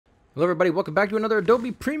Hello everybody, welcome back to another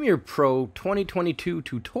Adobe Premiere Pro 2022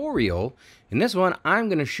 tutorial. In this one, I'm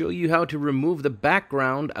going to show you how to remove the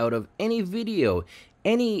background out of any video,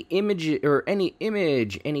 any image,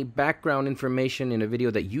 any background information in a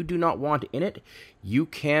video that you do not want in it. You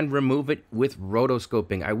can remove it with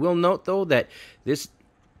rotoscoping. I will note though that this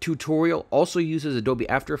tutorial also uses Adobe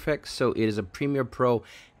After Effects, so it is a Premiere Pro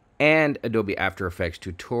and Adobe After Effects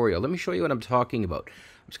tutorial. Let me show you what I'm talking about.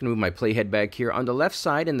 I'm just going to move my playhead back here. On the left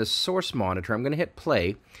side in the source monitor, I'm going to hit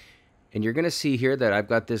play. And you're going to see here that I've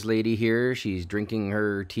got this lady here. She's drinking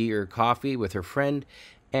her tea or coffee with her friend.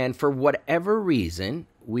 And for whatever reason,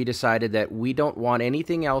 we decided that we don't want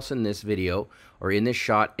anything else in this video or in this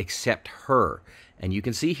shot except her. And you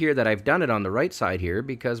can see here that I've done it on the right side here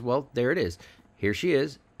because, well, there it is. Here she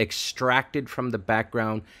is, extracted from the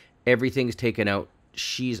background. Everything's taken out.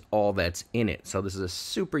 She's all that's in it. So this is a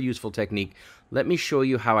super useful technique. Let me show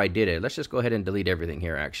you how I did it. Let's just go ahead and delete everything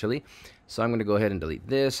here actually. So I'm going to go ahead and delete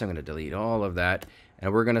this. I'm going to delete all of that.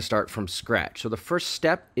 And we're going to start from scratch. So the first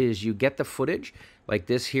step is you get the footage like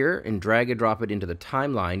this here and drag and drop it into the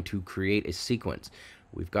timeline to create a sequence.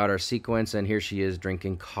 We've got our sequence and here she is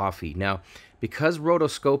drinking coffee. Now, because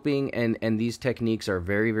rotoscoping and these techniques are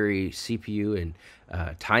very, very CPU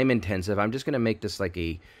and time intensive, I'm just going to make this like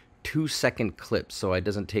a 2-second clip so it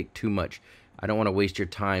doesn't take too much. I don't want to waste your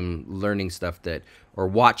time learning stuff that or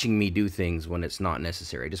watching me do things when it's not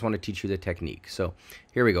necessary. I just want to teach you the technique. So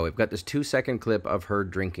here we go. We've got this 2-second clip of her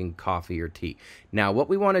drinking coffee or tea. Now what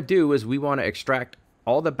we want to do is we want to extract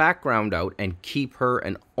all the background out and keep her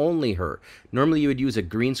and only her. Normally you would use a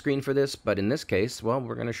green screen for this, but in this case, well,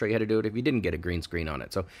 we're going to show you how to do it if you didn't get a green screen on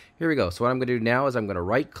it. So here we go. So what I'm going to do now is I'm going to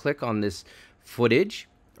right click on this footage,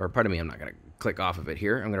 or pardon me, I'm not going to click off of it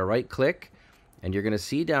here. I'm going to right click. And you're going to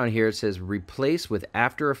see down here it says replace with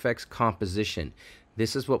After Effects composition.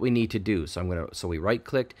 This is what we need to do. So we right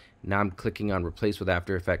clicked. Now I'm clicking on replace with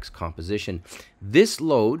After Effects composition. This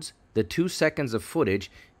loads the 2 seconds of footage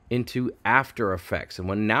into After Effects.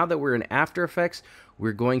 And now that we're in After Effects,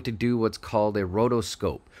 we're going to do what's called a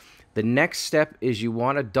rotoscope. The next step is you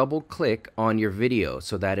want to double click on your video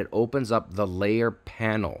so that it opens up the layer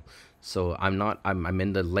panel. So I'm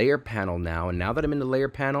in the layer panel now, and now that I'm in the layer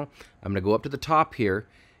panel, I'm going to go up to the top here,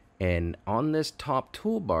 and on this top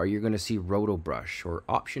toolbar, you're going to see Roto Brush, or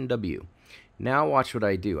Option W. Now watch what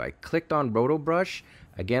I do. I clicked on Roto Brush.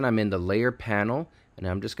 Again, I'm in the layer panel, and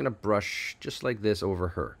I'm just going to brush just like this over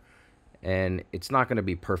her. And it's not going to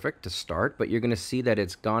be perfect to start, but you're going to see that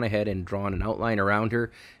it's gone ahead and drawn an outline around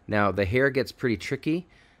her. Now, the hair gets pretty tricky.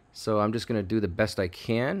 So I'm just going to do the best I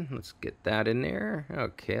can. Let's get that in there.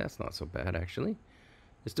 Okay, that's not so bad, actually.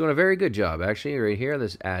 It's doing a very good job, actually, right here.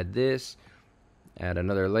 Let's add this. Add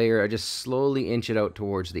another layer. I just slowly inch it out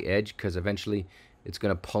towards the edge because eventually it's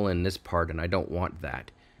going to pull in this part, and I don't want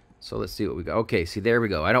that. So let's see what we got. Okay, see, there we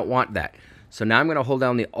go. I don't want that. So now I'm going to hold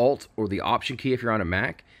down the Alt or the Option key if you're on a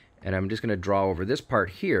Mac, and I'm just going to draw over this part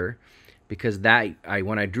here. Because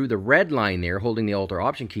when I drew the red line there, holding the Alt or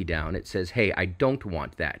Option key down, it says, hey, I don't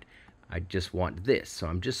want that. I just want this. So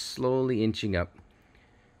I'm just slowly inching up.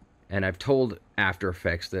 And I've told After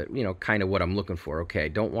Effects that, you know, kind of what I'm looking for. Okay, I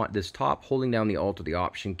don't want this top, holding down the Alt or the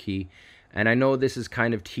Option key. And I know this is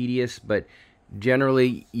kind of tedious, but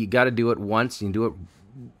generally you got to do it once. You can do it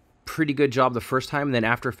pretty good job the first time, and then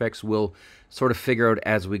After Effects will sort of figure out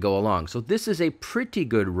as we go along. So this is a pretty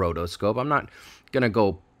good rotoscope. I'm not going to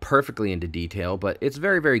go perfectly into detail, but it's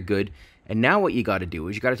very, very good. And now what you got to do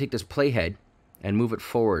is you got to take this playhead and move it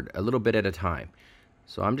forward a little bit at a time.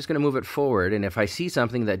 So I'm just going to move it forward, and if I see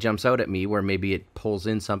something that jumps out at me where maybe it pulls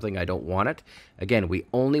in something I don't want it, again, we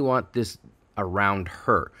only want this around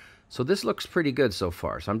her. So this looks pretty good so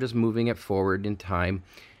far. So I'm just moving it forward in time.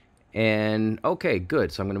 And okay,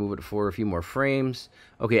 good. So I'm going to move it forward a few more frames.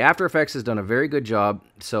 Okay, After Effects has done a very good job.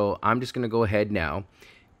 So I'm just going to go ahead now.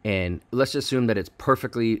 And let's assume that it's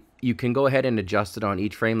perfectly, you can go ahead and adjust it on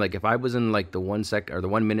each frame. Like if I was in like the 1 second or the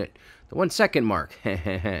 1 minute, the 1 second mark,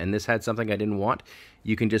 and this had something I didn't want,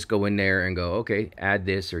 you can just go in there and go, okay, add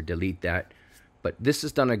this or delete that. But this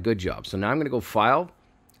has done a good job. So now I'm going to go File,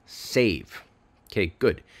 Save. Okay,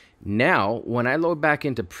 good. Now, when I load back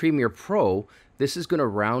into Premiere Pro, this is going to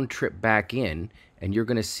round trip back in, and you're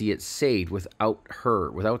going to see it saved without her,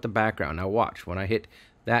 without the background. Now watch, when I hit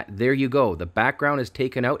that, there you go. The background is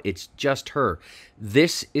taken out. It's just her.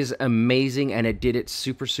 This is amazing, and it did it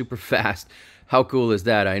super, super fast. How cool is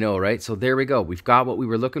that? I know, right? So there we go. We've got what we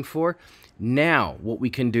were looking for. Now, what we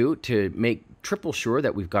can do to make triple sure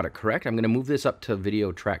that we've got it correct, I'm going to move this up to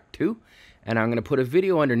video track 2, and I'm going to put a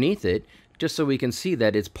video underneath it just so we can see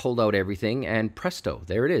that it's pulled out everything, and presto,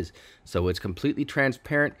 there it is. So it's completely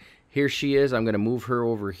transparent. Here she is. I'm going to move her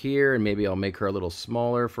over here, and maybe I'll make her a little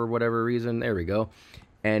smaller for whatever reason. There we go.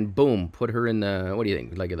 And boom, put her in the, what do you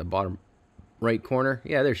think, like at the bottom right corner?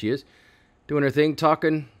 Yeah, there she is. Doing her thing,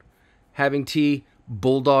 talking, having tea,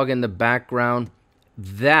 bulldog in the background.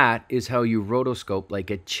 That is how you rotoscope like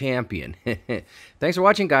a champion. Thanks for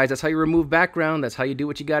watching, guys. That's how you remove background. That's how you do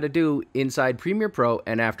what you got to do inside Premiere Pro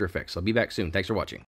and After Effects. I'll be back soon. Thanks for watching.